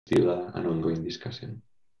still an ongoing discussion.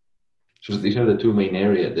 So these are the two main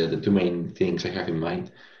areas, the two main things I have in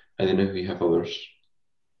mind. I don't know if you have others.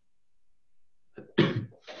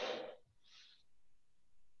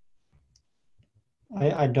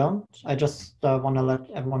 I don't. I just want to let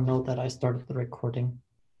everyone know that I started the recording.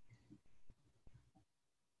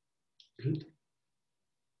 Good.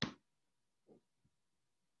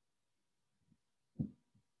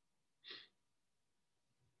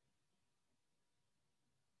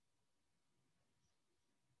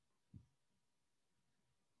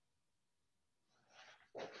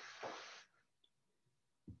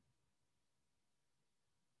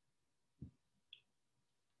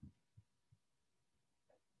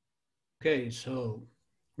 Okay, so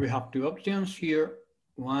we have two options here.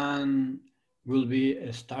 One will be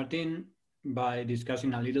starting by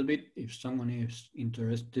discussing a little bit, if someone is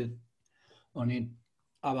interested on it,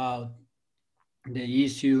 about the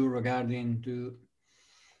issue regarding to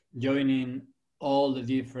joining all the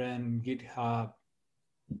different GitHub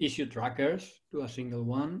issue trackers to a single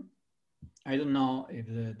one. I don't know if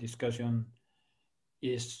the discussion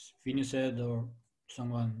is finished or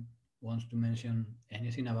someone wants to mention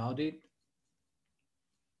anything about it.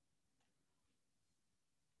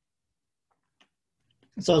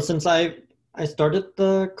 So since I started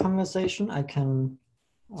the conversation, I can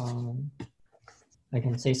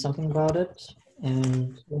say something about it.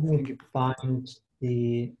 And let me find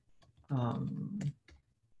the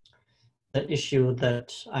issue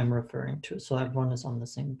that I'm referring to, so everyone is on the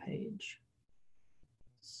same page.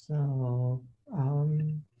 So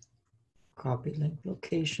copy link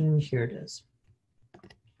location, here it is.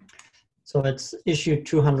 So it's issue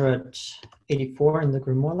 284 in the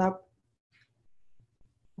GrimoireLab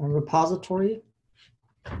repository.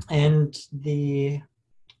 And the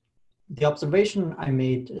observation I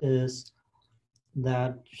made is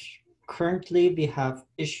that currently we have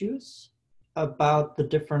issues about the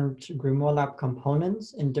different GrimoireLab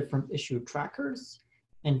components in different issue trackers,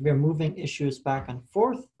 and we're moving issues back and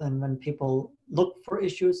forth. And when people look for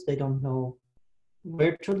issues, they don't know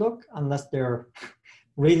where to look unless they're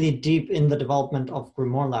really deep in the development of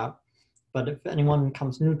GrimoireLab. But if anyone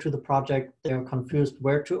comes new to the project, they're confused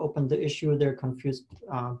where to open the issue, they're confused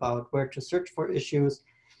about where to search for issues.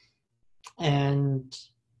 And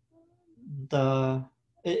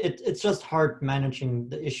it's just hard managing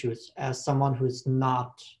the issues as someone who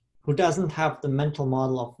doesn't have the mental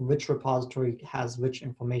model of which repository has which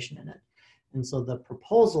information in it. And so the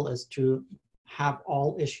proposal is to have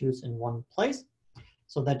all issues in one place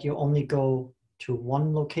so that you only go to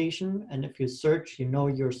one location. And if you search, you know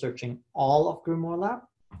you're searching all of GrimoireLab,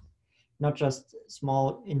 not just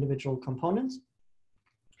small individual components.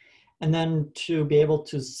 And then to be able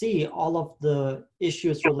to see all of the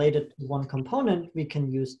issues related to one component, we can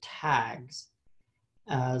use tags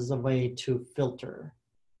as a way to filter.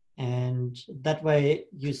 And that way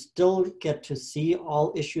you still get to see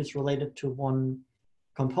all issues related to one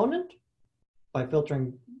component by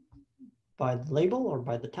filtering by the label or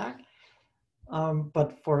by the tag.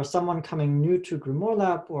 But for someone coming new to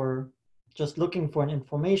GrimoireLab or just looking for an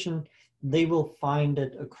information, they will find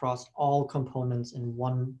it across all components in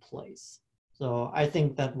one place. So I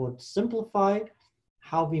think that would simplify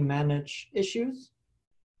how we manage issues.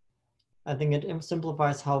 I think it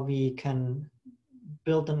simplifies how we can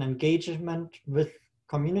build an engagement with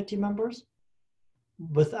community members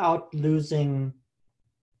without losing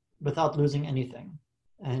anything.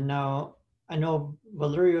 And now I know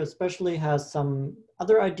Valerio especially has some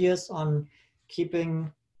other ideas on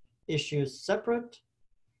keeping issues separate.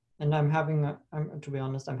 And to be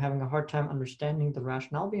honest, I'm having a hard time understanding the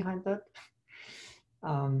rationale behind that.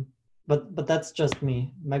 But that's just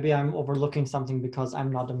me. Maybe I'm overlooking something because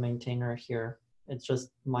I'm not a maintainer here. It's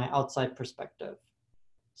just my outside perspective.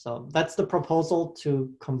 So that's the proposal,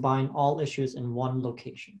 to combine all issues in one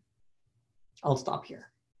location. I'll stop here.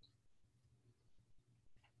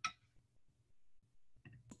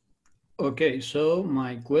 Okay, so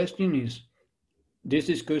my question is, this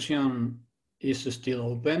discussion is still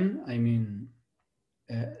open? I mean,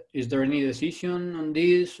 is there any decision on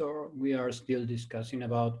this, or we are still discussing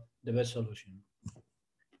about the best solution?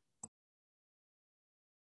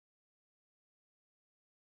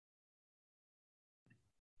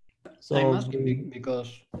 So I'm asking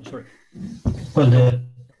because, sorry. Well,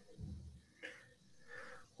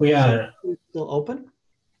 we are still open,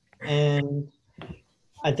 and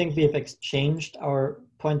I think we've exchanged our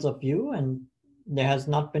points of view, and there has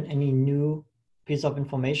not been any new piece of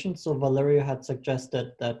information. So Valerio had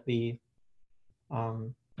suggested that we,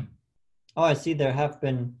 oh, I see there have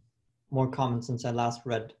been more comments since I last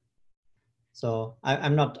read. So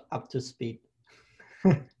I'm not up to speed.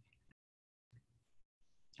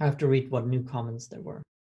 I have to read what new comments there were.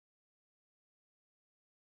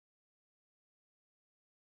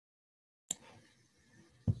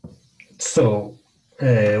 So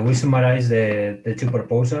we summarize the two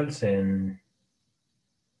proposals, and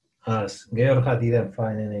as Georg didn't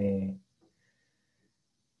find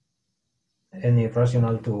any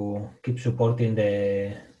rationale to keep supporting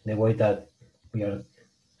the way that we are,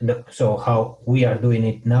 so how we are doing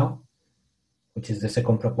it now, which is the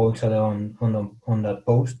second proposal on that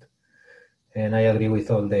post. And I agree with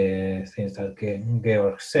all the things that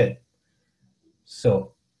Georg said.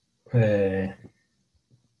 So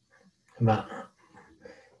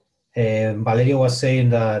Valerio was saying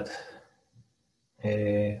that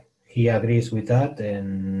he agrees with that,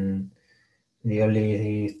 and the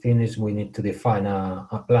only thing is we need to define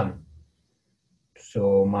a plan.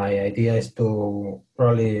 So my idea is to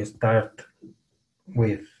probably start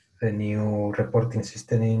with the new reporting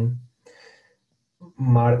system in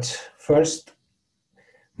March 1st,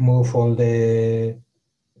 move all the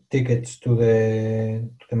tickets to the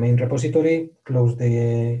main repository, close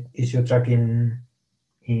the issue tracking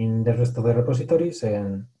in the rest of the repositories,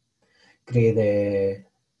 and create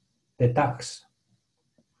the tags.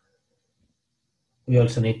 We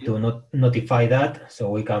also need to notify that,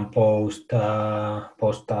 so we can post a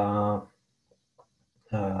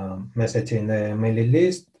message in the mailing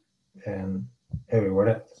list and everywhere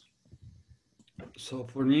else. So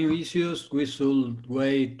for new issues, we should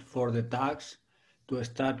wait for the tags to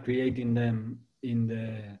start creating them in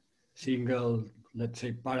the single, let's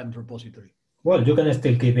say, parent repository. Well, you can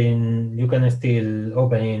still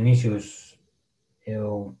open issues,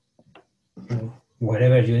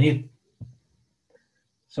 wherever you need.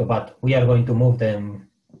 So, but we are going to move them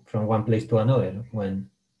from one place to another when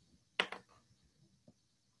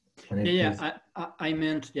I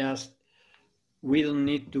meant just we don't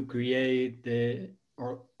need to create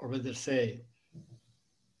or better say,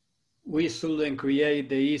 we shouldn't create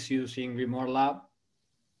the issues in Grimoire Lab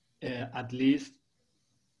at least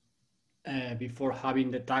before having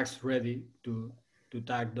the tags ready to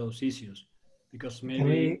tag those issues, because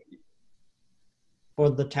maybe for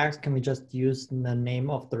the tags, can we just use the name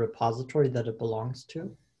of the repository that it belongs to?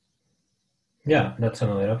 Yeah, that's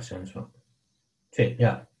another option. So,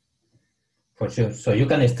 yeah, for sure. So you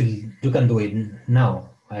can do it now.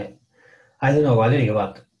 I don't know, Valerio,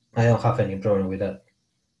 but I don't have any problem with that.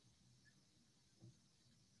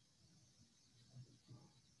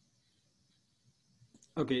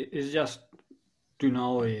 okay, it's just to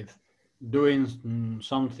know if doing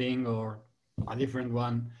something or a different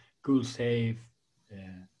one could save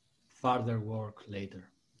further work later.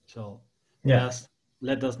 So just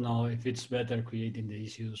let us know if it's better creating the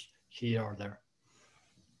issues here or there.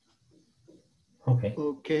 Okay.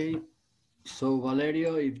 Okay. So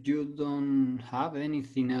Valerio, if you don't have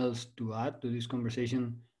anything else to add to this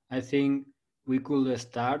conversation, I think we could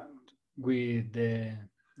start with the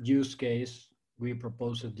use case we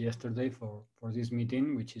proposed yesterday for this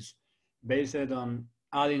meeting, which is based on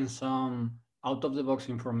adding some out-of-the-box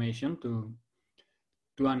information to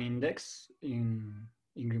an index in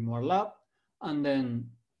Grimoire Lab, and then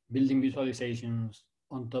building visualizations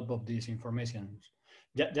on top of these information,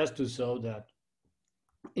 just to show that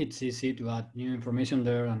it's easy to add new information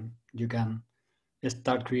there, and you can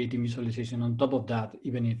start creating visualization on top of that,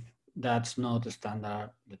 even if that's not a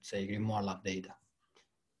standard, let's say, Grimoire Lab data.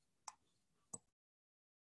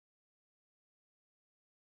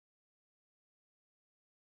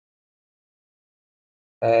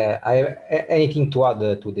 Anything to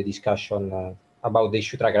add to the discussion about the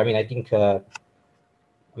issue tracker? I mean, I think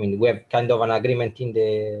we have kind of an agreement in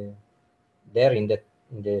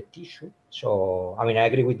the tissue. So I mean, I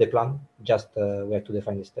agree with the plan. Just we have to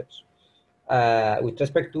define the steps. With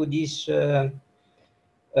respect to this,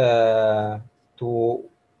 to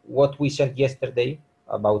what we sent yesterday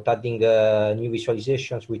about adding new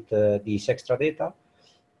visualizations with this extra data.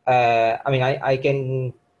 I mean, I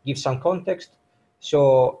can give some context.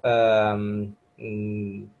 So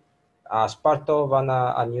as part of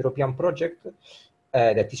an European project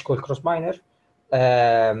that is called CrossMiner,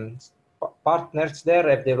 partners there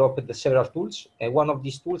have developed several tools, and one of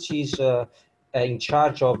these tools is in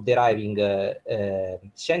charge of deriving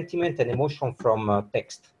sentiment and emotion from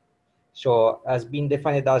text. So has been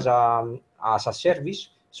defined as a service.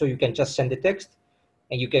 So you can just send the text,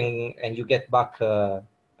 and you get back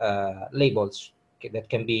labels that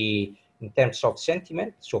can be in terms of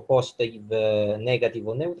sentiment, so positive, negative,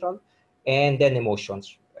 or neutral, and then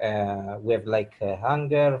emotions. We have like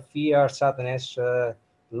anger, fear, sadness,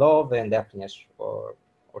 love, and happiness, or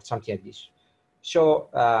something like this. So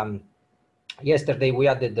yesterday we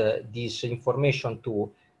added this information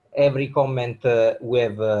to every comment we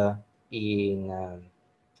have in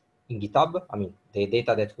GitHub. I mean, the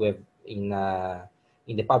data that we have in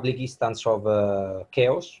the public instance of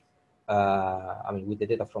CHAOSS. I mean, with the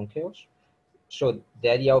data from CHAOSS. So the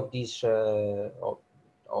idea of this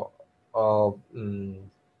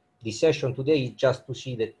this session today is just to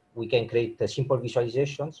see that we can create simple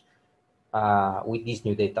visualizations with this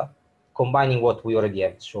new data, combining what we already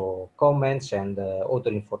have, so comments and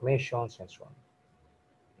other informations and so on.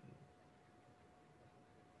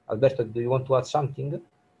 Alberto, do you want to add something?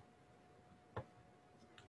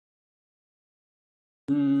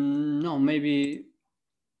 No, maybe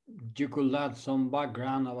you could add some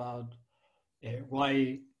background about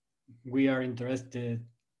why we are interested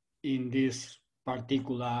in this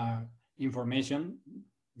particular information,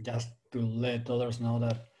 just to let others know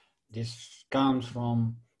that this comes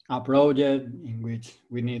from a project in which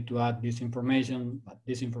we need to add this information, but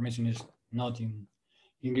this information is not in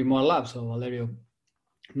Grimoire Lab. So Valerio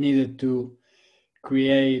needed to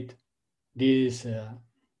create this,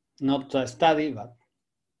 not a study, but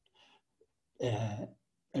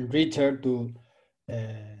enricher to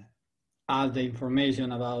add the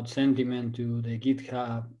information about sentiment to the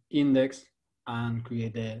GitHub index and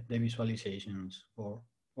create the visualizations for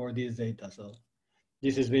this data. So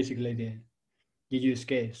this is basically the use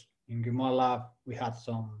case. In Grimoire Lab, we had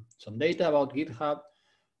some data about GitHub.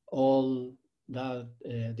 All that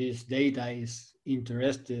this data is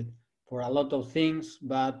interested for a lot of things,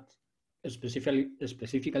 but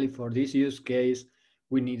specifically for this use case,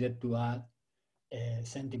 we needed to add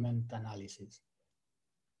sentiment analysis.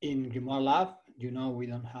 In Grimoire Lab, we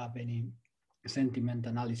don't have any sentiment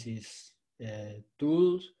analysis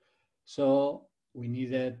tools, so we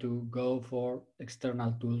needed to go for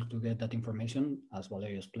external tools to get that information, as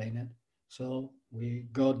Valerio explained it. So we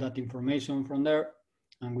got that information from there,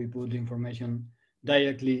 and we put the information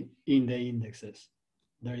directly in the indexes.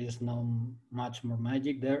 There is no much more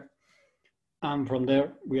magic there. And from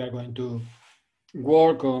there, we are going to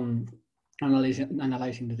work on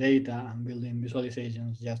analyzing the data and building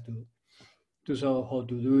visualizations just to show how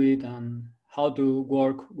to do it and how to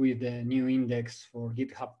work with the new index for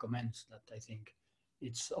GitHub comments. That I think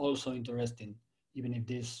it's also interesting, even if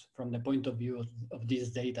this, from the point of view of this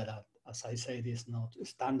data that, as I said, is not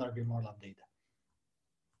standard Grimoire Lab data.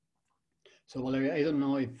 So Valeria, I don't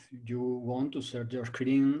know if you want to share your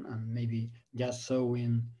screen and maybe just show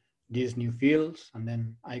in these new fields, and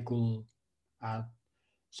then I could add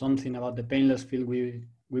something about the painless field we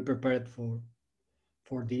prepared for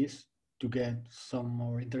this to get some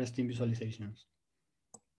more interesting visualizations.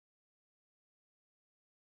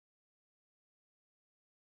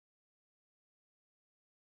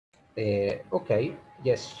 Okay,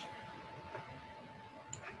 yes.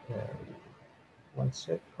 1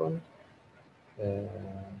 second.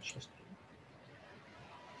 Just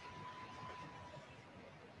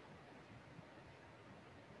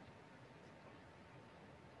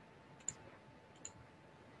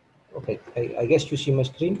okay, I guess you see my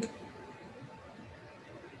screen.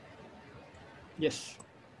 Yes.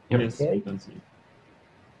 Yes, Okay. we can see.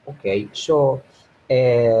 Okay, so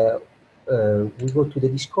we go to the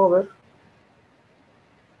Discover.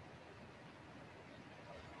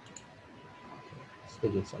 It's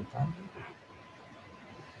taking some time.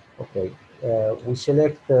 Okay, we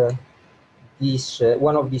select this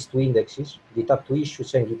one of these two indexes, GitHub to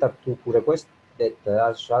issues and GitHub to pull request. That,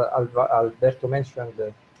 as Alberto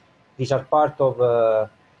mentioned, these are part of.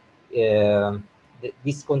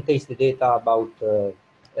 This contains the data about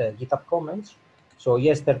GitHub comments. So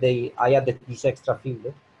yesterday I added this extra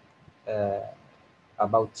field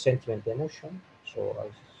about sentiment and emotion. So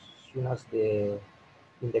as soon as the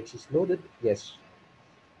index is loaded, yes.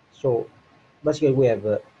 So basically we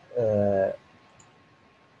have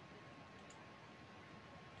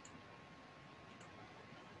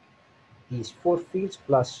these 4 fields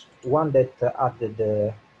plus one that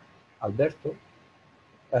added Alberto.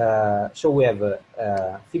 So we have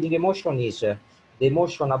feeling emotion is the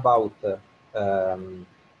emotion about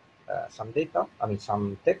some data, I mean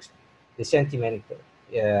some text. The sentiment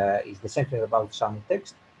is the sentiment about some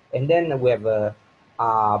text. And then we have a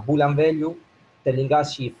Boolean value telling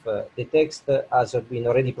us if the text has been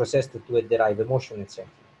already processed to derive emotion and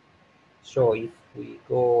sentiment. So if we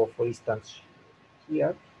go, for instance,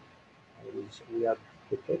 here, we add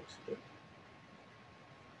the text, the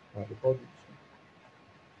body.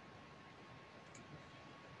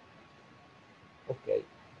 Okay.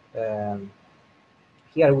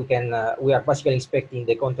 Here we can we are basically inspecting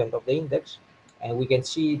the content of the index, and we can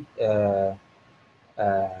see that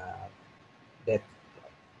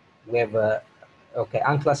we have okay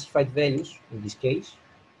unclassified values in this case.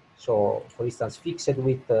 So, for instance, fixed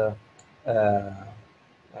with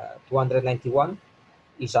 291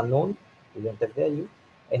 is unknown, we don't have value,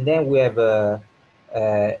 and then we have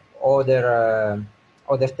other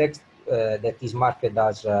text that is marked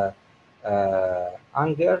as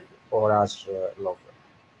anger or as love.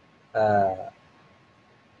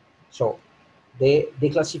 So the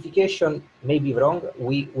classification may be wrong.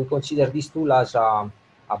 We consider this tool as a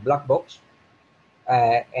black box,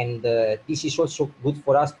 and this is also good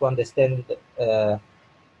for us to understand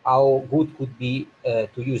how good could be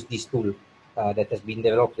to use this tool that has been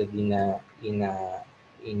developed in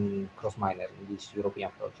CrossMiner, in this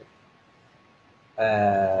European project.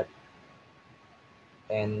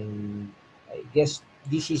 And I guess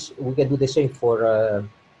we can do the same for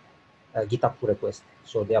GitHub pull request.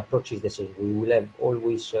 So the approach is the same. We will have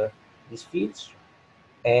always these fields,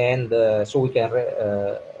 and so we can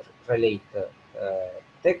relate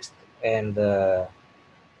text and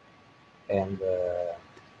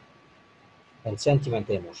sentiment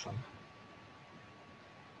emotion.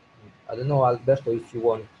 I don't know, Alberto, if you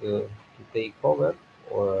want to take over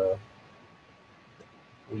or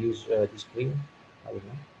we use the screen. I don't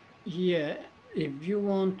know. Yeah, if you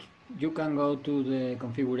want, you can go to the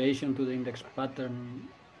configuration, to the index pattern,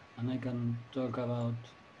 and I can talk about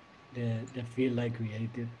the field I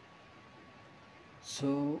created.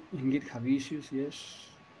 So in GitHub issues, yes,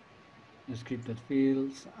 the scripted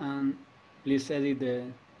fields, and please edit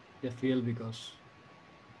the field because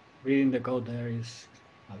reading the code there is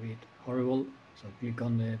a bit horrible. So click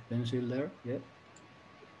on the pencil there, yeah.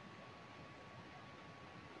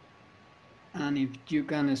 And if you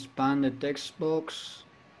can expand the text box,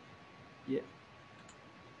 yeah.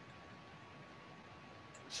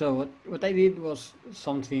 So what I did was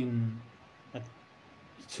something that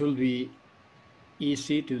should be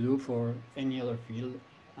easy to do for any other field,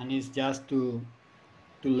 and it's just to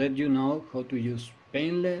let you know how to use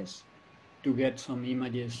Painless to get some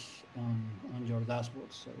images on your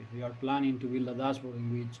dashboard. So if you are planning to build a dashboard in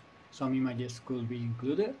which some images could be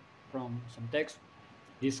included from some text,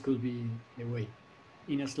 this could be the way.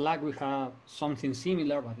 In Slack, we have something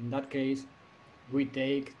similar, but in that case, we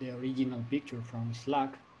take the original picture from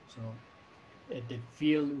Slack. So the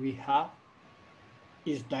field we have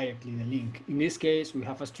is directly the link. In this case, we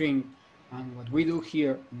have a string, and what we do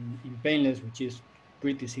here in Painless, which is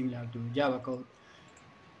pretty similar to Java code,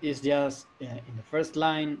 is just in the first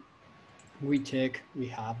line, we check we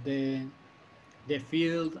have the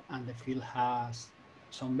field, and the field has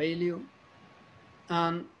some value.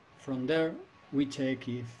 And from there, we check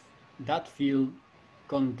if that field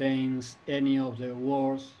contains any of the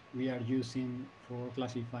words we are using for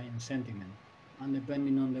classifying sentiment. And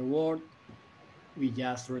depending on the word, we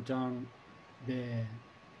just return a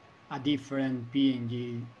different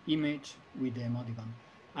PNG image with the emoticon.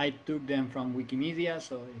 I took them from Wikimedia,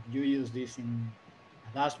 so if you use this in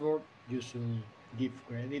a dashboard, you should give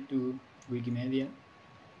credit to Wikimedia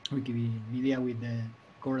with the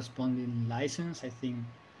corresponding license. I think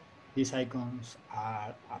these icons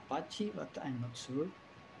are Apache, but I'm not sure.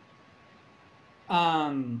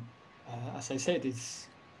 As I said, it's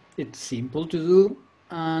simple to do,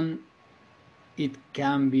 and it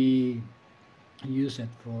can be used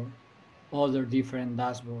for other different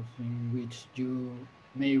dashboards in which you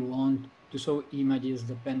may want to show images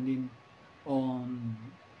depending on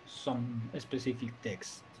some specific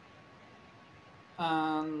text.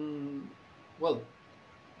 Well,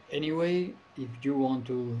 anyway, if you want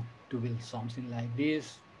to build something like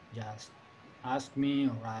this, just ask me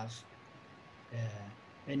or ask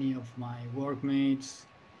any of my workmates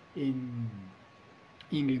in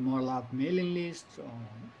Grimoire Lab mailing list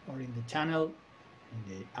or in the channel, in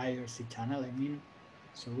the IRC channel, I mean,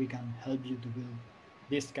 so we can help you to build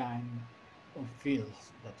this kind of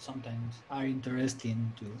fields that sometimes are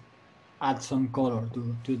interesting to add some color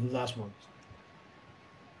to the dashboards.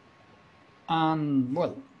 And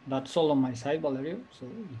well, that's all on my side, Valerio. So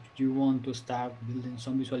if you want to start building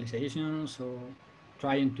some visualizations or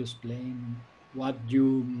trying to explain what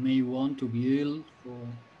you may want to build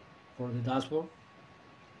for the dashboard.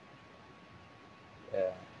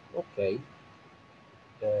 Okay.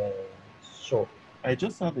 So I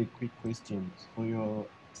just have a quick question. For your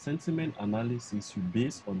sentiment analysis, you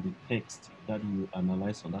base on the text that you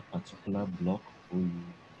analyze on that particular block, or you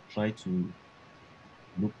try to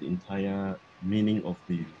look the entire meaning of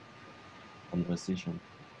the conversation?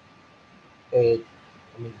 I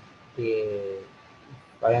mean, if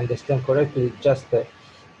I understand correctly, just the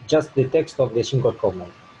text of the single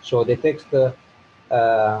comment. So the text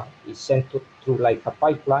is sent through like a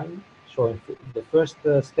pipeline. So in the first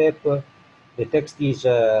step, the text is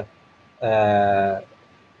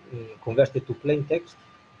converted to plain text.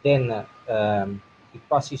 Then it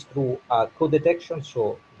passes through a code detection,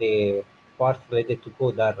 so the parts related to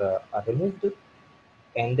code are removed.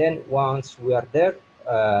 And then once we are there,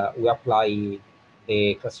 we apply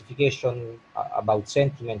the classification about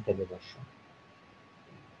sentiment and emotion.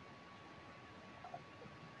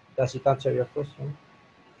 Does it answer your question?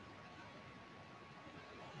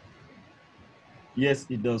 Yes,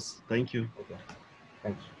 it does. Thank you. Okay,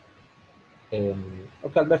 thanks.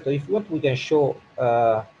 Okay, Alberto, if you want, we can show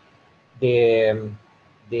the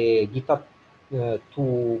GitHub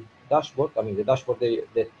 2 dashboard. I mean, the dashboard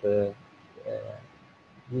that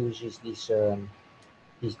uses these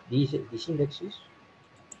indexes.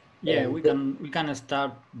 Yeah, And we can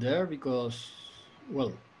start there because,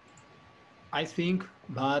 well, I think,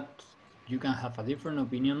 but you can have a different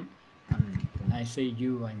opinion. And when I say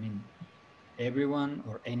you, I mean everyone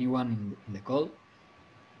or anyone in the call.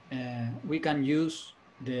 We can use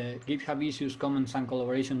the GitHub issues, comments, and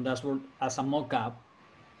collaboration dashboard as a mock-up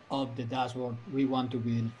of the dashboard we want to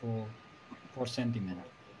build for sentiment.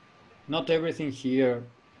 Not everything here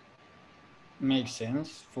makes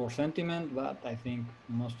sense for sentiment, but I think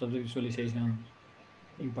most of the visualizations,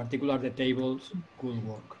 in particular the tables, could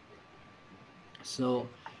work. So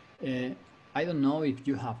I don't know if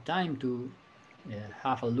you have time to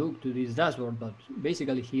have a look to this dashboard, but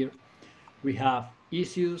basically here we have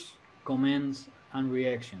issues, comments, and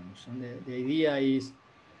reactions. And the idea is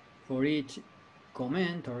for each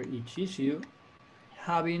comment or each issue,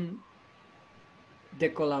 having the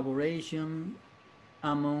collaboration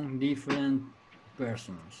among different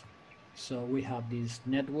persons. So we have this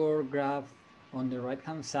network graph on the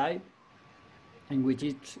right-hand side, in which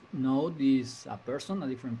each node is a person, a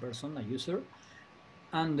different person, a user,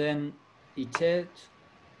 and then each edge,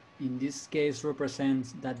 in this case,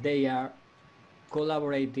 represents that they are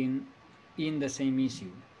collaborating in the same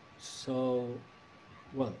issue. So,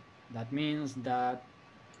 well, that means that,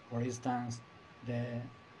 for instance,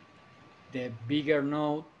 the bigger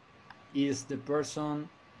node is the person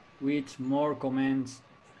with more comments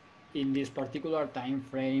in this particular time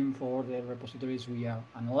frame for the repositories we are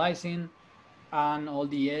analyzing, and all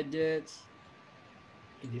the edges,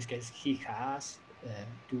 in this case, he has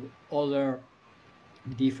to other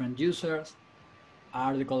different users,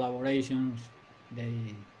 are the collaborations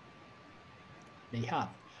they have.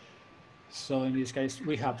 So in this case,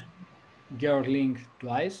 we have girl link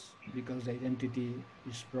twice because the identity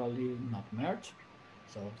is probably not merged.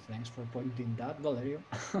 So thanks for pointing that, Valerio.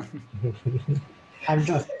 I'm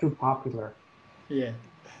just too popular. Yeah.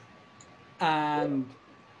 And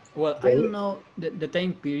well, I don't know the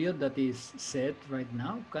time period that is set right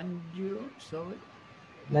now. Can you show it?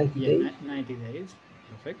 90 Yeah, days. 90 days.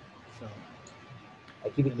 Perfect. So I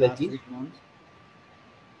keep the it like last this. 3 months.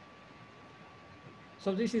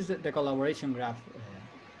 So this is the collaboration graph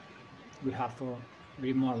we have for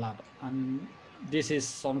Grimoire Lab. And this is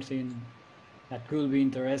something that could be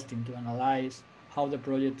interesting to analyze how the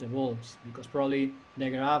project evolves, because probably the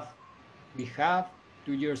graph we have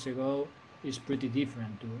 2 years ago is pretty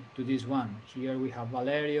different to this one. Here we have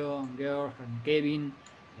Valerio and Georg and Kevin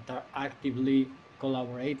that are actively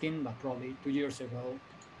collaborating, but probably 2 years ago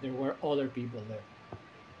there were other people there.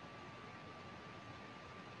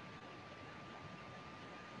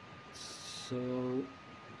 So,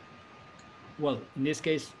 well, in this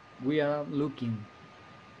case, we are looking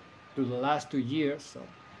to the last 2 years, so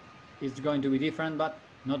it's going to be different, but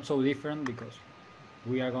not so different because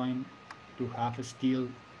we are going to have still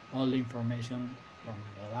all the information from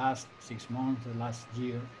the last 6 months, the last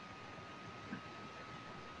year.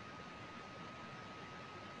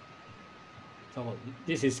 So well,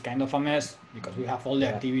 this is kind of a mess because we have all the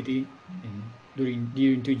activity during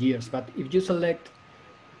 2 years. But if you select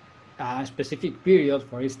a specific period,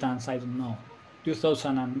 for instance, I don't know,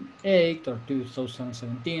 2008 or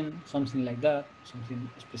 2017, something like that, something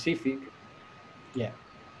specific. Yeah,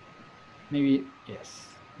 maybe, yes,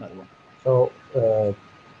 that one. So,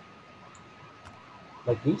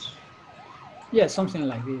 like this? Yeah, something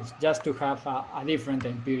like this, just to have a different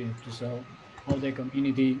time period to show how the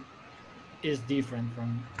community is different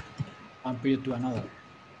from one period to another.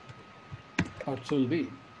 Or should be,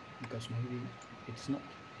 because maybe it's not.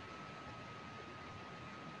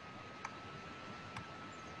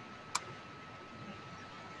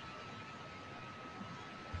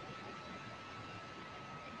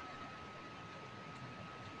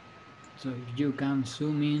 So if you can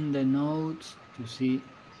zoom in the nodes to see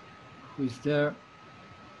who is there,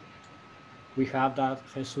 we have that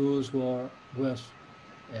Jesus was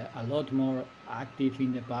a lot more active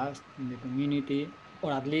in the past in the community,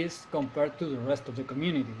 or at least compared to the rest of the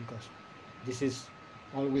community, because this is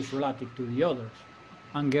always relative to the others.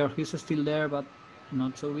 And Georg is still there, but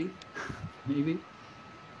not so big, maybe.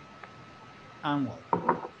 And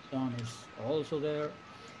well, Son is also there.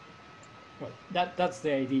 Well, that's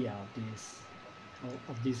the idea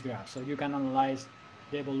of this graph. So you can analyze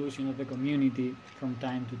the evolution of the community from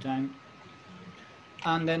time to time.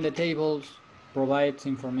 And then the tables provides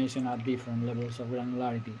information at different levels of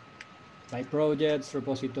granularity by projects,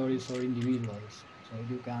 repositories, or individuals. So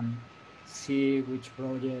you can see which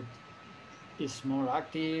project is more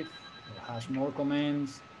active or has more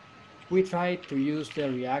comments. We try to use the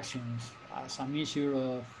reactions as a measure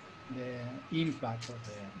of the impact of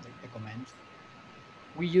the comments.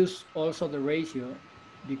 We use also the ratio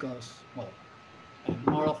because, well,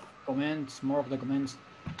 more of the comments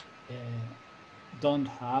don't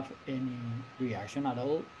have any reaction at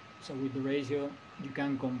all. So with the ratio, you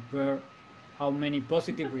can compare how many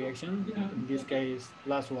positive reactions, in this case,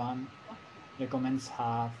 +1, the comments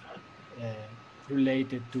have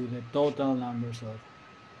related to the total numbers of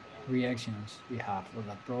reactions we have for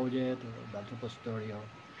that project or that repository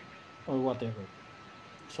or whatever.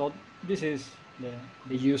 So this is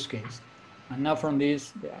the use case. And now from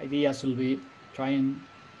this, the idea should be trying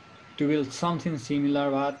to build something similar,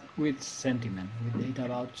 but with sentiment, with data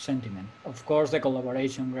about sentiment. Of course, the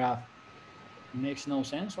collaboration graph makes no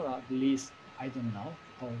sense, or at least I don't know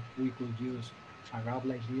how we could use a graph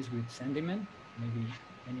like this with sentiment. Maybe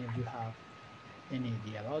any of you have any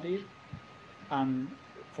idea about it. And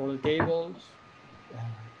for the tables,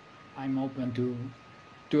 I'm open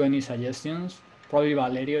to any suggestions. Probably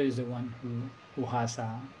Valerio is the one who has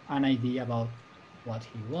an idea about what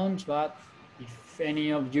he wants, but if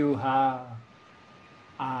any of you have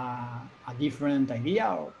a different idea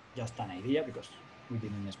or just an idea, because we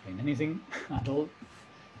didn't explain anything at all,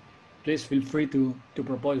 please feel free to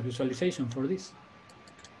propose visualization for this.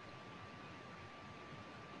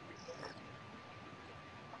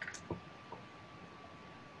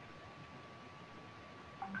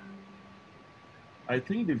 I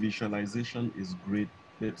think the visualization is great,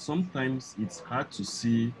 but sometimes it's hard to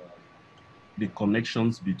see the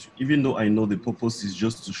connections between, even though I know the purpose is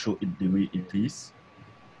just to show it the way it is.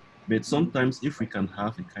 But sometimes if we can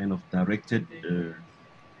have a kind of directed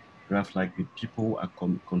graph, like the people are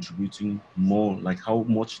contributing more, like how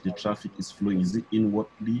much the traffic is flowing, is it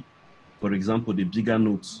inwardly? For example, the bigger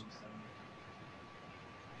nodes.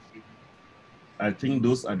 I think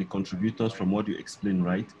those are the contributors from what you explained,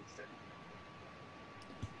 right?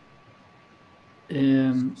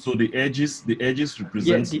 So the edges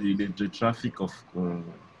represents the traffic of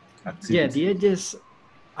activity. Yeah, the edges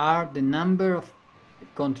are the number of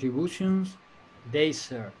contributions they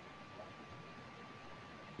serve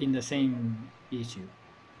in the same issue.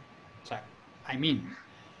 So, I mean,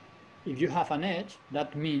 if you have an edge,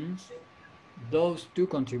 that means those two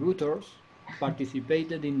contributors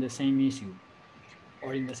participated in the same issue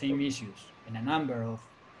or in the same issues, in a number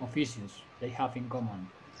of issues they have in common.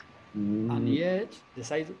 And the edge, the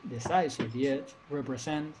size of the edge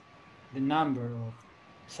represents the number of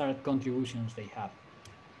shared contributions they have.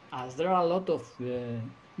 As there are a lot of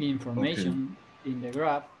information in the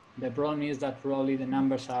graph, the problem is that probably the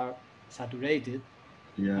numbers are saturated,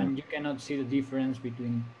 and you cannot see the difference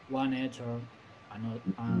between one edge or another.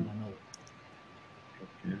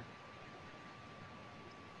 Okay.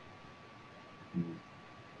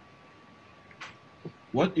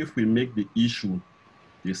 What if we make the issue,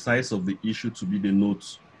 the size of the issue to be the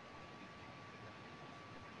nodes?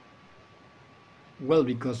 Well,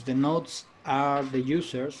 because the nodes are the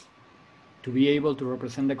users to be able to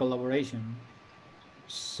represent the collaboration.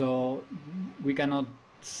 So we cannot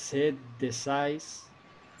set the size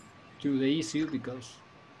to the issue because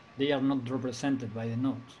they are not represented by the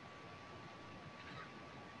nodes.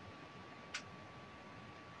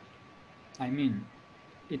 I mean,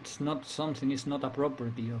 it's not a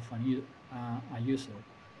property of a user.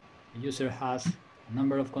 A user has a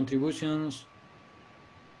number of contributions,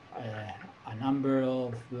 a number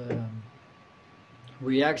of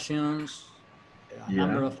reactions, a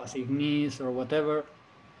number of assignees or whatever,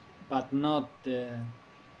 but not the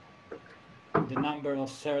number of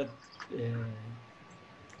shared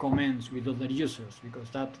comments with other users, because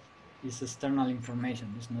that is external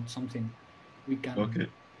information. It's not something we can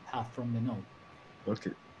have from the node.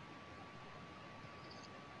 Okay.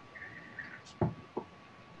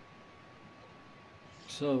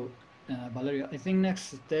 So, Valerio, I think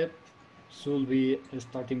next step should be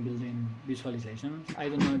starting building visualizations. I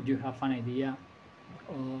don't know if you have an idea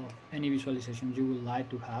of any visualization you would like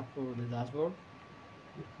to have for the dashboard.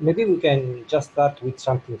 Maybe we can just start with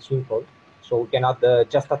something simple. So we can add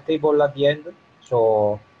just a table at the end.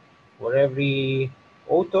 So for every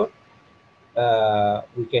author,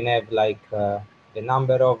 we can have like the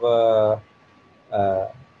number of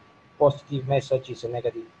positive messages and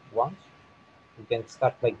negative ones. We can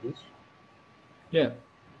start like this. Yeah,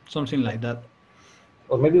 something like that.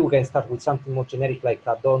 Or maybe we can start with something more generic, like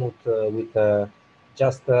a donut with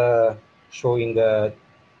just showing the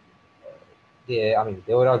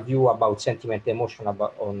overall view about sentiment, emotion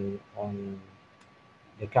about on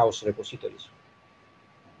the CHAOSS repositories.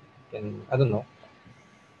 And I don't know.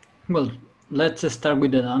 Well, let's start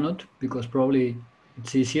with the donut because probably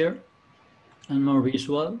it's easier and more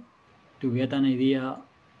visual to get an idea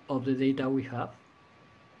of the data we have.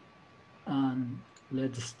 And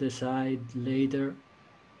let's decide later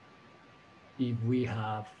if we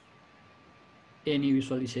have any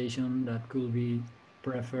visualization that could be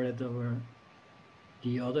preferred over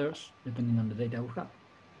the others, depending on the data we have.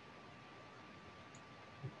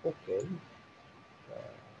 Okay.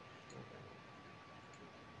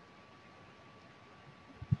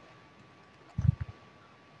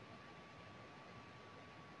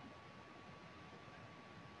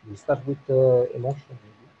 We start with emotion.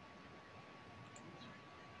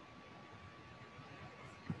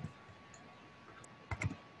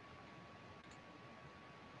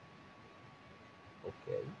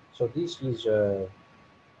 Okay. So this is the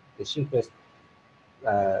simplest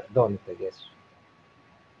donut, I guess.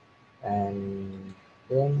 And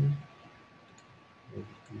then maybe,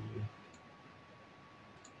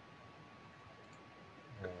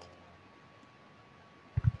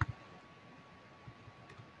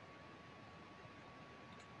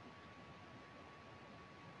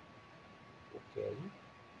 okay.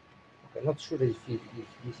 I'm not sure if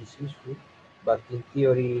this is useful, but in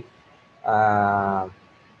theory,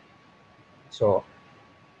 so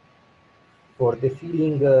for the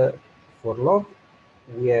feeling for love,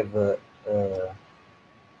 we have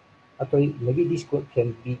actually maybe this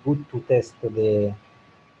can be good to test the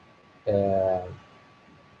uh,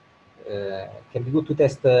 can be good to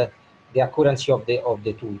test the accuracy of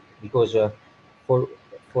the tool, because for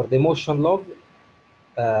the motion log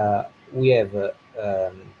we have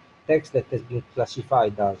text that has been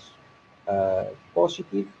classified as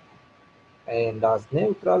positive and as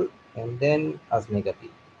neutral and then as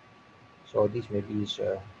negative. So this maybe is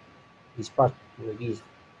this part maybe is,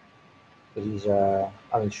 there is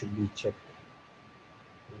I mean should be checked.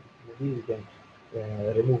 Maybe we can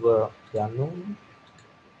remove the unknown.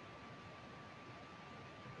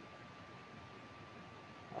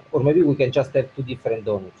 Or maybe we can just have two different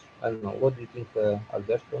donuts. I don't know. What do you think,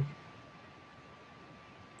 Alberto?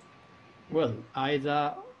 Well, I'd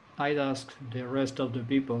ask the rest of the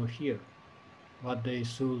people here what they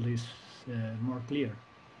should is more clear.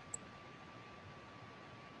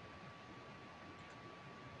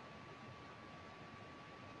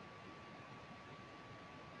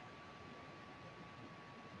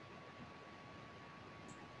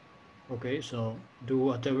 Okay, so do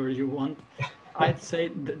whatever you want. I'd say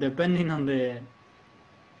depending on the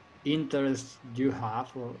interest you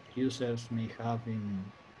have or users may have in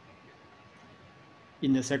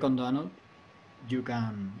the second donut, you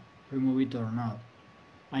can remove it or not.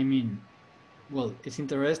 I mean, well, it's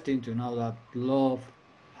interesting to know that love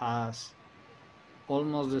has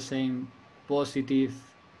almost the same positive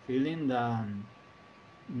feeling than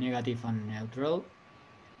negative and neutral,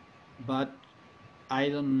 but I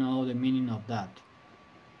don't know the meaning of that.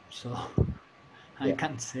 So I Yeah.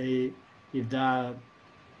 can't say if that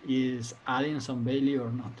is adding some value or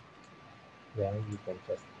not. Yeah, you can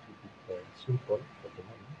just keep it simple for the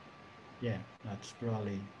moment. Yeah, that's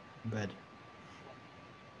probably better.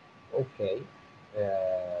 Okay.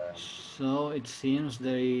 So it seems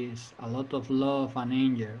there is a lot of love and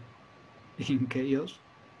anger in chaos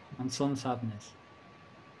and some sadness,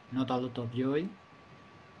 not a lot of joy.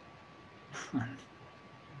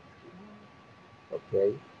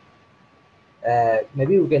 Okay.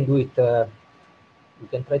 Maybe we can do it. We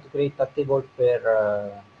can try to create a table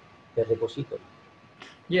per repository.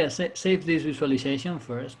 Yeah, save this visualization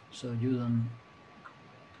first so you don't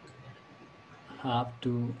have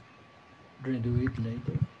to redo it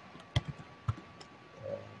later.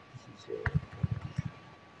 This is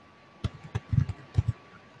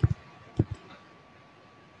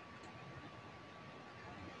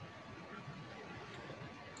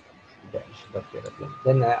should appear again.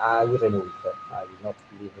 Then I will remove it. I will not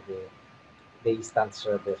leave the instance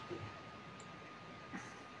there.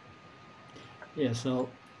 Yeah, so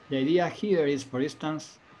the idea here is, for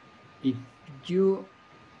instance, if you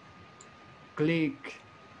click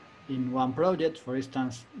in one project, for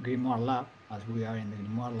instance, Grimoire Lab, as we are in the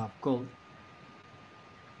Grimoire Lab code,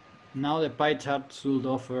 now the pie chart should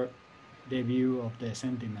offer the view of the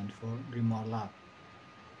sentiment for Grimoire Lab.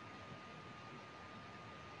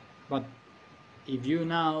 But if you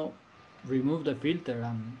now remove the filter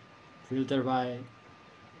and filter by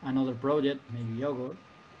another project, maybe Yogurt,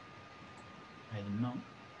 I don't know.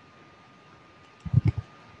 We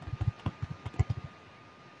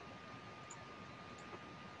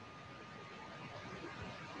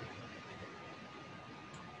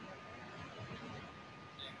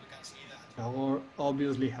can see that Yogurt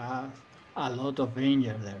obviously has a lot of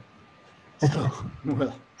danger there. So,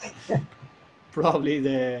 well, probably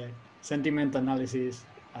the sentiment analysis,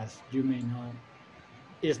 as you may know,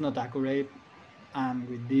 is not accurate. And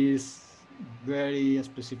with this very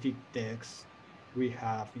specific text we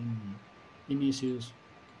have in issues,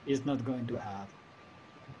 is not going to have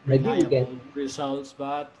Maybe reliable results,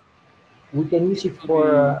 but we can use it could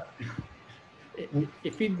for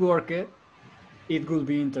if it worked, it would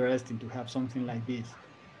be interesting to have something like this to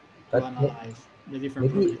but analyze the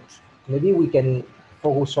different maybe projects. maybe we can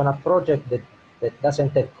focus on a project that doesn't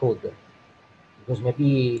have code, because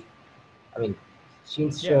maybe, I mean,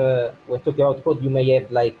 since Yeah. we're talking about code, you may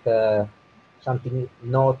have like something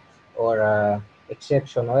not or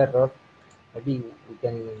exception or error. Maybe we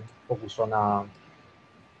can focus on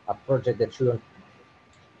a project that shouldn't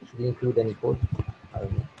include any code. I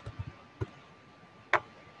don't know.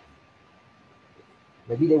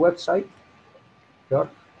 Maybe the website, sure,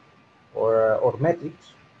 or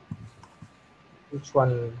metrics. Which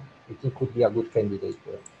one you think could be a good candidate?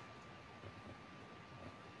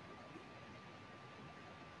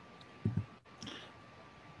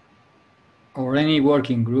 Or any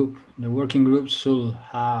working group. The working groups should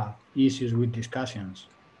have issues with discussions.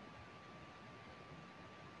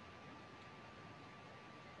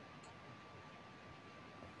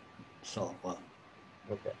 So, well.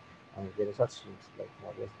 Okay. I mean, the results seems like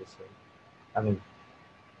more or less the same. I mean,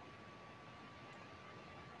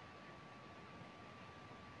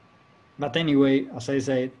 But anyway, as I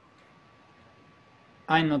said,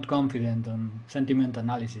 I'm not confident on sentiment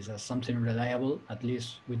analysis as something reliable, at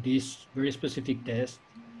least with this very specific test,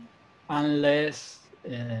 unless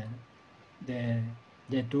the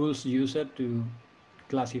tools used to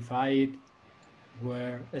classify it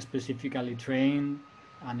were specifically trained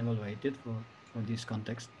and evaluated for this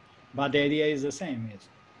context. But the idea is the same. Is,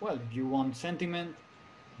 well, if you want sentiment,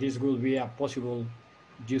 this will be a possible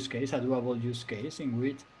use case, a doable use case in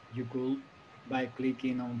which you could, by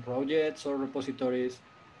clicking on projects or repositories,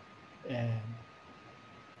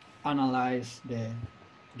 analyze the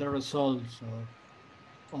results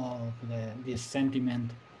of this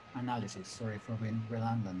sentiment analysis. Sorry for being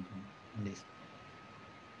redundant on this.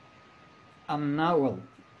 And now, well,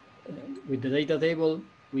 with the data table,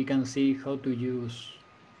 we can see how to use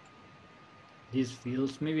these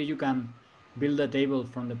fields. Maybe you can build a table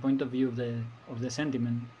from the point of view of the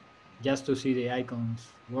sentiment, just to see the icons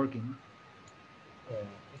working.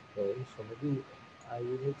 okay, so maybe I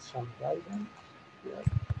will need some guidance here.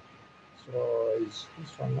 So is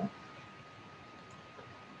this one now?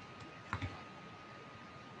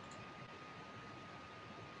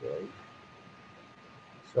 Okay.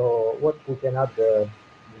 So what we can add,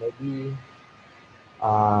 maybe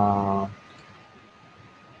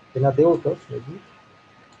can add the authors, maybe.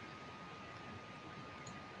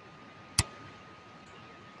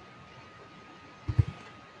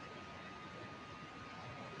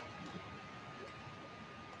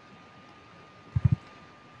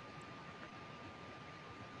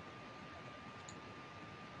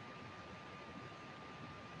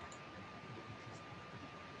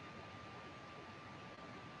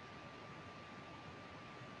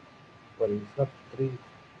 Well, it's not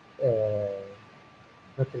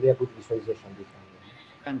really a good visualization. This one.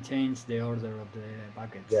 You can change the order of the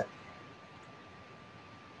buckets. Yeah.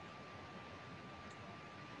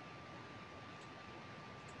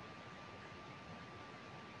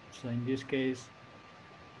 So in this case,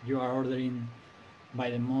 you are ordering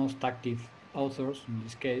by the most active authors in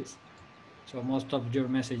this case. So most of your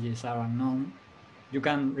messages are unknown. You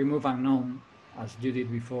can remove unknown as you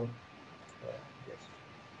did before. Yes.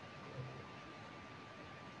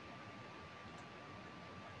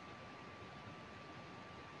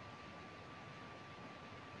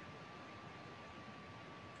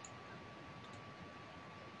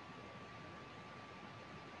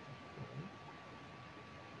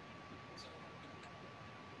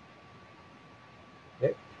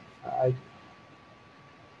 Okay.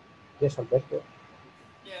 Yes, Alberto.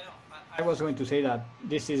 Yeah, no, I was going to say that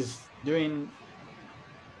this is doing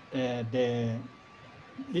this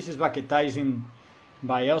is bucketizing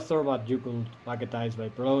by author, but you could bucketize by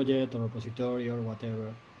project or repository or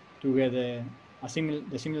whatever to get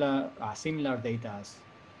similar data as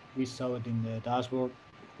we saw it in the dashboard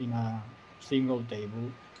in a single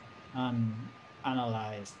table and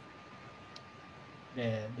analyze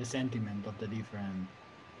the sentiment of the different,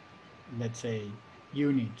 let's say,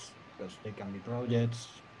 units, because they can be projects,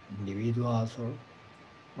 individuals,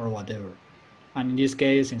 or whatever. And in this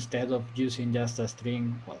case, instead of using just a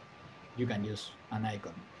string, well, you can use an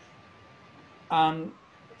icon. And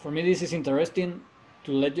for me, this is interesting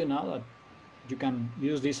to let you know that you can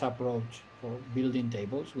use this approach for building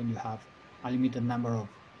tables when you have a limited number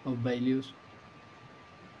of values.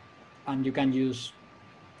 And you can use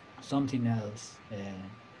something else,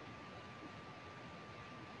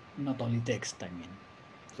 not only text, I mean.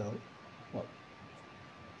 So, well,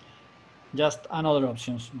 just another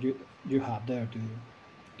options you have there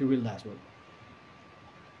to build dashboard.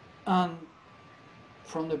 And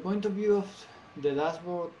from the point of view of the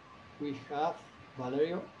dashboard we have,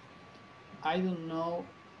 Valerio, I don't know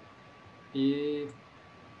if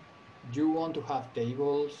you want to have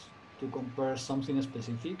tables to compare something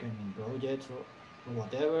specific, I mean projects or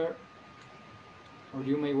whatever, or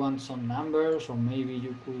you may want some numbers, or maybe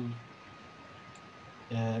you could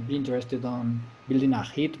be interested on building a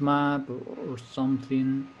heat map or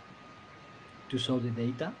something to show the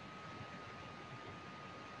data.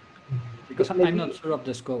 Because Maybe, I'm not sure of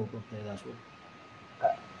the scope of the dashboard.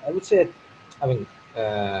 I would say, I mean,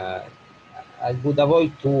 I would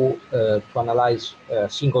avoid to analyze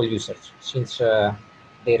single users, since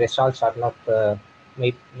the results are not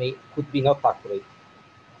could be not accurate.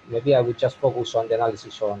 Maybe I would just focus on the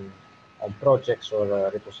analysis on projects or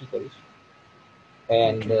repositories,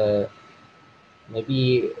 and Okay.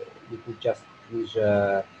 maybe we could just use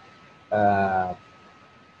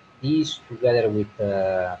these together with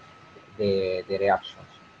the reactions.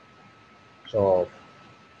 So,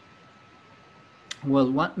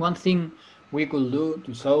 Well, one thing we could do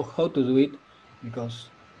to show how to do it, because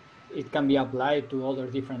it can be applied to other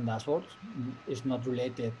different dashboards, it's not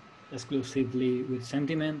related exclusively with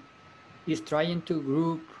sentiment, is trying to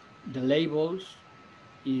group the labels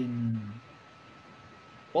in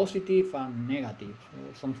positive and negative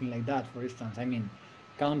or something like that. For instance, I mean,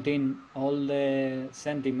 counting all the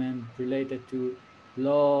sentiment related to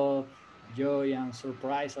love, joy, and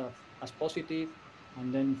surprise as positive,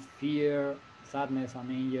 and then fear, sadness, and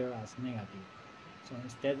anger as negative. So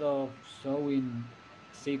instead of showing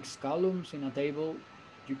 6 columns in a table,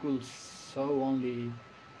 you could show only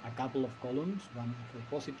a couple of columns, one for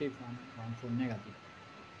positive and one for negative.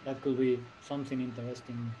 That could be something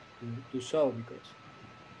interesting to show, because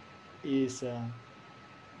is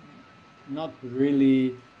not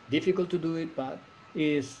really difficult to do it, but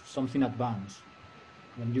is something advanced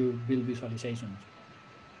when you build visualizations.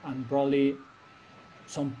 And probably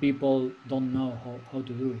some people don't know how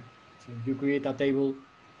to do it. So if you create a table,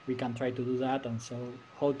 we can try to do that and show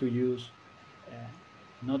how to use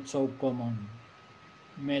not so common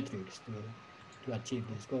metrics to achieve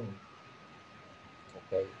this goal.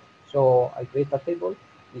 okay. So I create a table,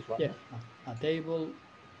 this one. Yeah, a table.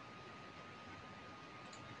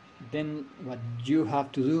 Then what you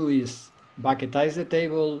have to do is bucketize the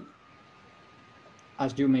table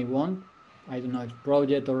as you may want. I don't know if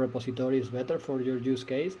project or repository is better for your use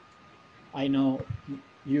case. I know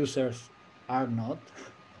users are not.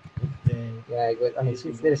 They Yeah, good. I mean,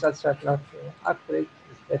 since the basically, results are not accurate,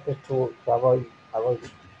 it's better to avoid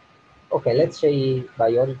it. Okay, let's say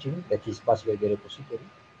by origin, that is basically the repository.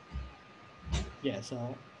 yeah.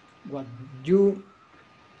 So what you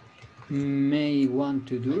may want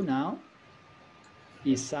to do now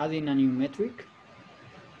is adding a new metric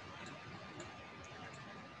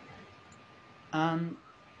and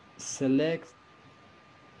select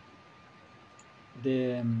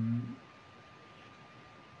the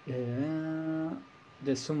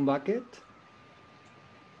zoom bucket,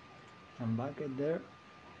 some bucket there.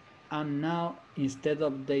 And now instead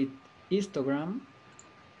of the histogram,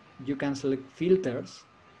 you can select filters,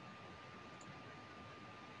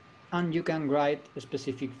 and you can write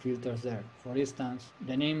specific filters there. For instance,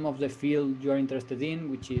 the name of the field you are interested in,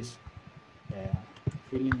 which is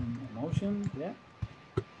feeling emotion, yeah,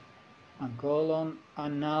 and colon,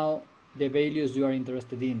 and now the values you are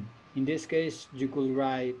interested in. In this case, you could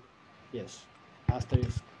write, yes,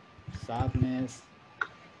 asterisk, sadness,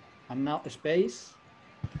 and now space.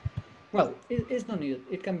 Well, it's not needed.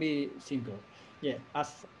 It can be simpler. Yeah,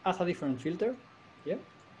 as a different filter, yeah,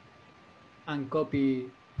 and copy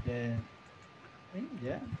the thing,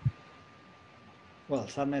 yeah. Well,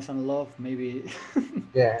 sadness and love maybe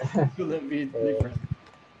Yeah. shouldn't be different.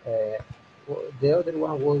 The other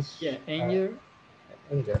one was Yeah, anger.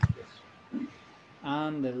 anger. Yes.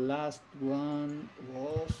 And the last one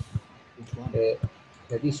was, which one?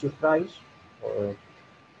 This surprise, or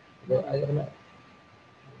I don't know.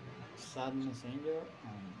 Sadness, anger,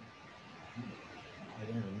 and I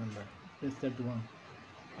don't remember the third one.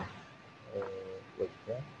 Wait,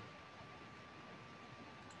 yeah.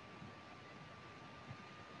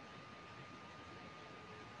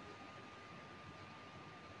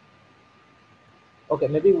 Okay,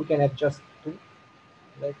 maybe we can have just two.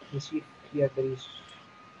 Let me see if here there is.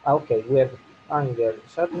 Okay, we have anger,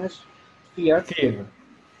 sadness, fear.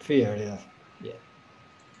 Fear, yes. Yeah.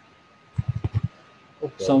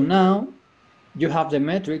 Okay. So now you have the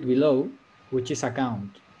metric below, which is a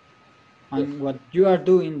count. And Yes. what you are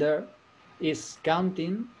doing there is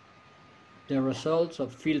counting the results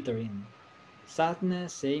of filtering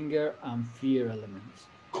sadness, anger, and fear elements.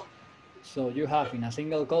 So you have in a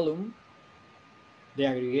single column the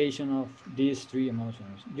aggregation of these three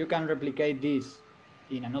emotions. You can replicate this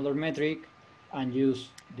in another metric and use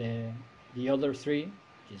the other three,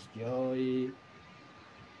 which is joy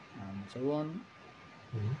and so on.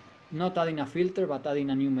 Mhm. Not adding a filter, but adding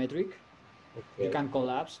a new metric. Okay. You can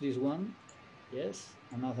collapse this one, yes,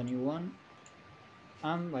 and add a new one.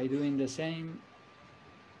 And by doing the same,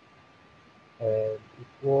 It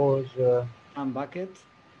was. and bucket,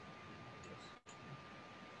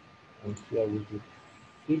 And here we do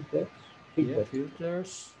filters. yeah,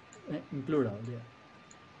 filters in plural, yeah.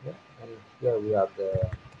 Yeah. And here we have the.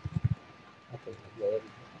 Okay. Yeah,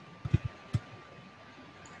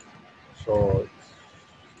 so it's.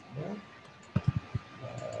 Yeah.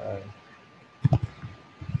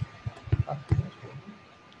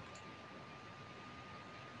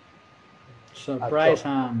 Surprise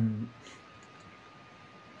and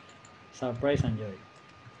joy.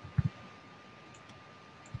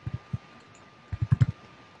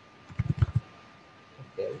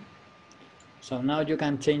 Okay. So now you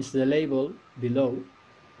can change the label below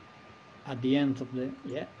at the end of the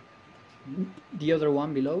other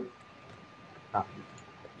one below. Ah.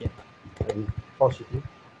 Yeah. Maybe positive.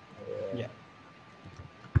 Yeah.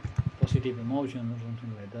 Positive emotion or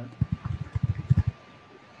something like that.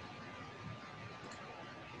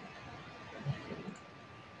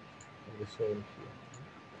 The same here.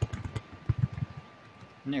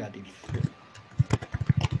 Negative.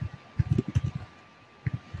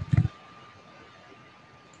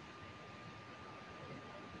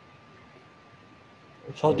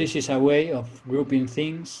 So this is a way of grouping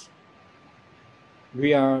things.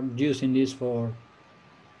 We are using this for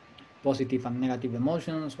positive and negative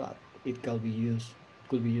emotions, but it could be used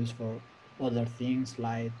for other things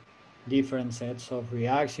like different sets of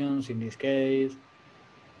reactions in this case,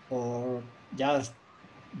 or just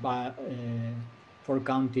by for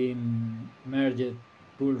counting merged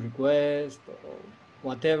pull request or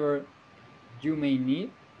whatever you may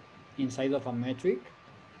need inside of a metric,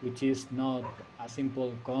 which is not a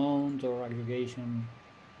simple count or aggregation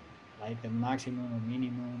like the maximum or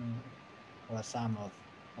minimum or a sum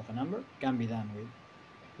of a number, can be done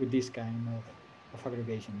with this kind of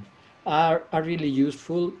aggregations. Are really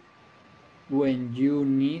useful when you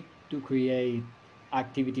need to create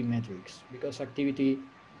activity metrics, because activity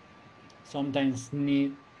sometimes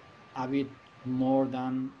need a bit more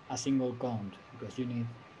than a single count, because you need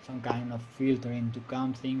some kind of filtering to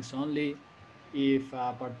count things only if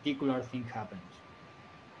a particular thing happens.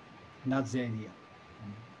 That's the idea.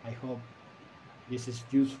 And I hope this is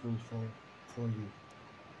useful for you.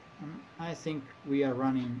 I think we are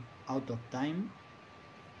running out of time,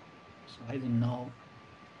 so I don't know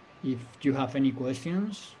if you have any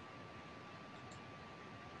questions.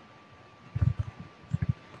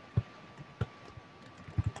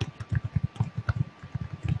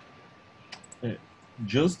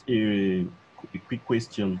 Just a quick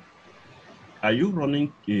question. Are you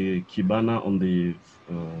running Kibana on the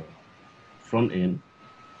front end?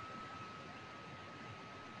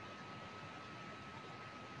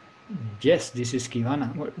 Yes, this is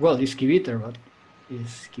Kibana. Well, it's Kibiter, but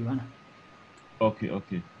it's Kibana. Okay,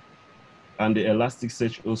 okay. And the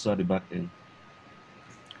Elasticsearch also at the back end?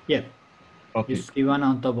 Yeah. Okay. It's Kibana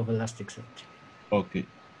on top of Elasticsearch. Okay.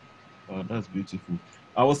 That's beautiful.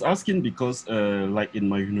 I was asking because like in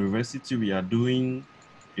my university, we are doing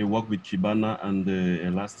a work with Kibana and the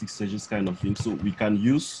Elasticsearch, this kind of thing. So we can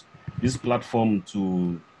use this platform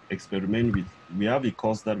to experiment with. We have a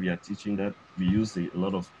course that we are teaching that we use a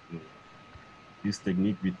lot of this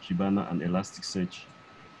technique with Kibana and Elasticsearch.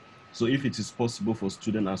 So if it is possible for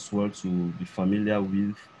students as well to be familiar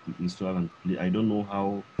with, to install and play, I don't know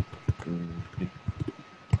how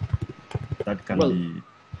that can Well, be.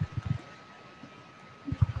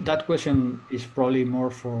 that question is probably more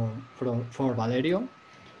for Valerio,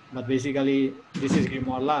 but basically this is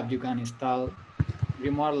Grimoire Lab. You can install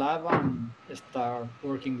Grimoire Lab and start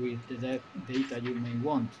working with the data you may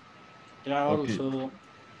want. There are Okay. also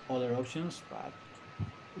other options, but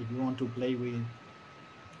if you want to play with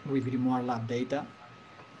Grimoire Lab data,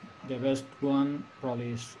 the best one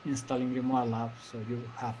probably is installing Grimoire Lab, so you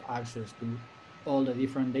have access to all the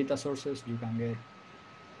different data sources. You can get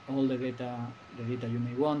all the data you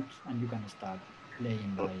may want, and you can start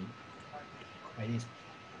playing by this.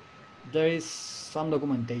 There is some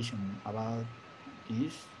documentation about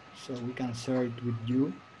this, so we can share it with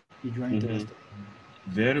you if you are interested.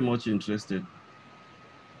 Very much interested.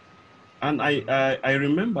 And I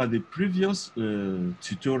remember the previous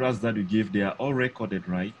tutorials that you gave, they are all recorded,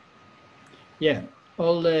 right? Yeah,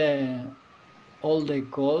 all the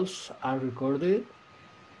calls are recorded,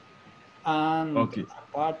 and Okay.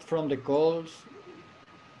 apart from the calls,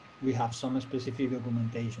 we have some specific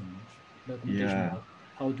documentation Yeah. about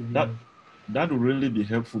how to That build. that will really be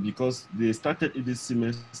helpful because they started in this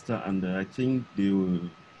semester, and I think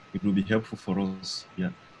it will be helpful for us.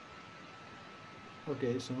 Yeah.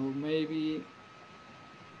 Okay, so maybe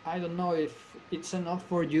I don't know if it's enough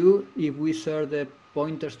for you if we share the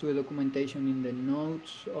pointers to the documentation in the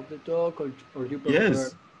notes of the talk, or you prefer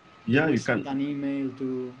Yes. if Yeah, we you send can. an email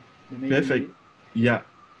to the mailing Perfect. list? Yeah.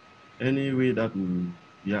 Any way that will,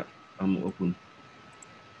 yeah, I'm open.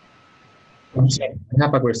 Okay. I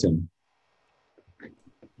have a question.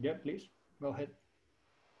 Yeah, please go ahead.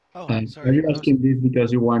 Oh, Are sorry. you asking this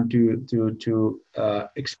because you want to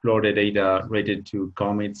explore the data related to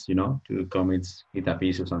commits, to commits, GitHub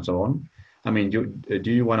issues, and so on? I mean,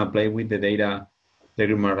 do you want to play with the data the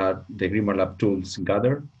GrimoireLab tools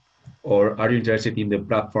gather, or are you interested in the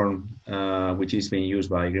platform which is being used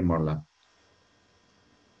by GrimoireLab?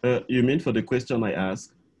 You mean for the question I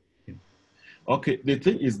asked? Yeah. Okay, the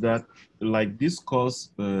thing is that like this course,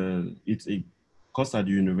 it's a course at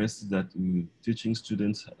the university that teaching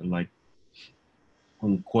students like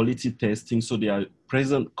on quality testing. So they are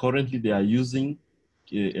currently they are using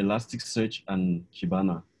Elasticsearch and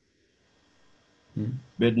Kibana.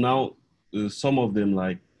 But now some of them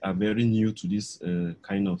like are very new to this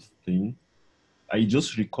kind of thing. I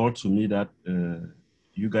just recalled to me that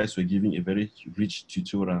you guys were giving a very rich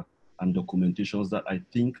tutorial and documentations that I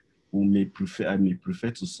think I may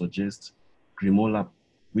prefer to suggest GrimoireLab,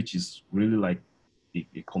 which is really like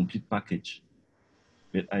a complete package.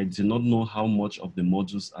 But I do not know how much of the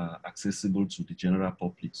modules are accessible to the general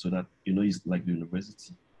public, so that it's like the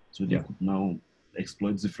university, so they could now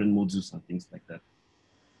exploit different modules and things like that.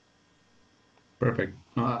 Perfect.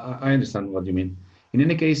 I understand what you mean. In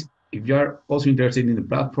any case, if you are also interested in the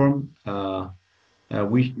platform,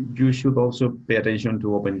 you should also pay attention to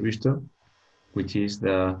OpenRisto, which is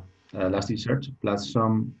the Elasticsearch plus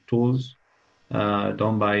some tools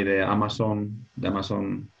done by the Amazon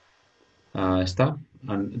staff,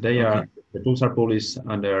 and Okay. the tools are published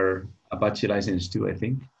under Apache license too, I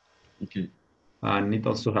think. Okay. And it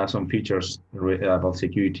also has some features about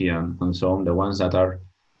security and so on, the ones that are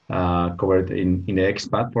covered in the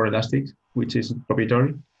XPath for Elastic, which is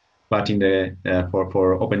proprietary. But in the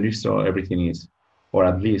for OpenRisto, everything is, or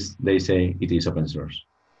at least they say it is open source.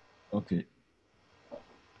 Okay.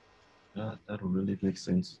 That really makes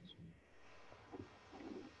sense.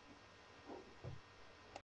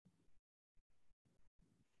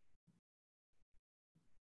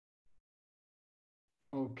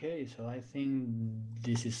 Okay, so I think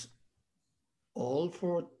this is all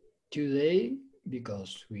for today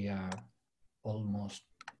because we are almost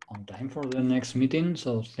on time for the next meeting.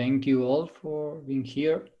 So thank you all for being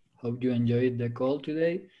here. Hope you enjoyed the call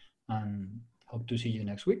today and hope to see you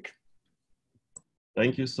next week.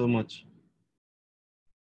 Thank you so much.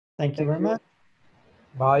 Thank you very much.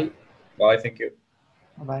 Bye. Bye. Thank you.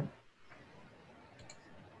 Bye-bye.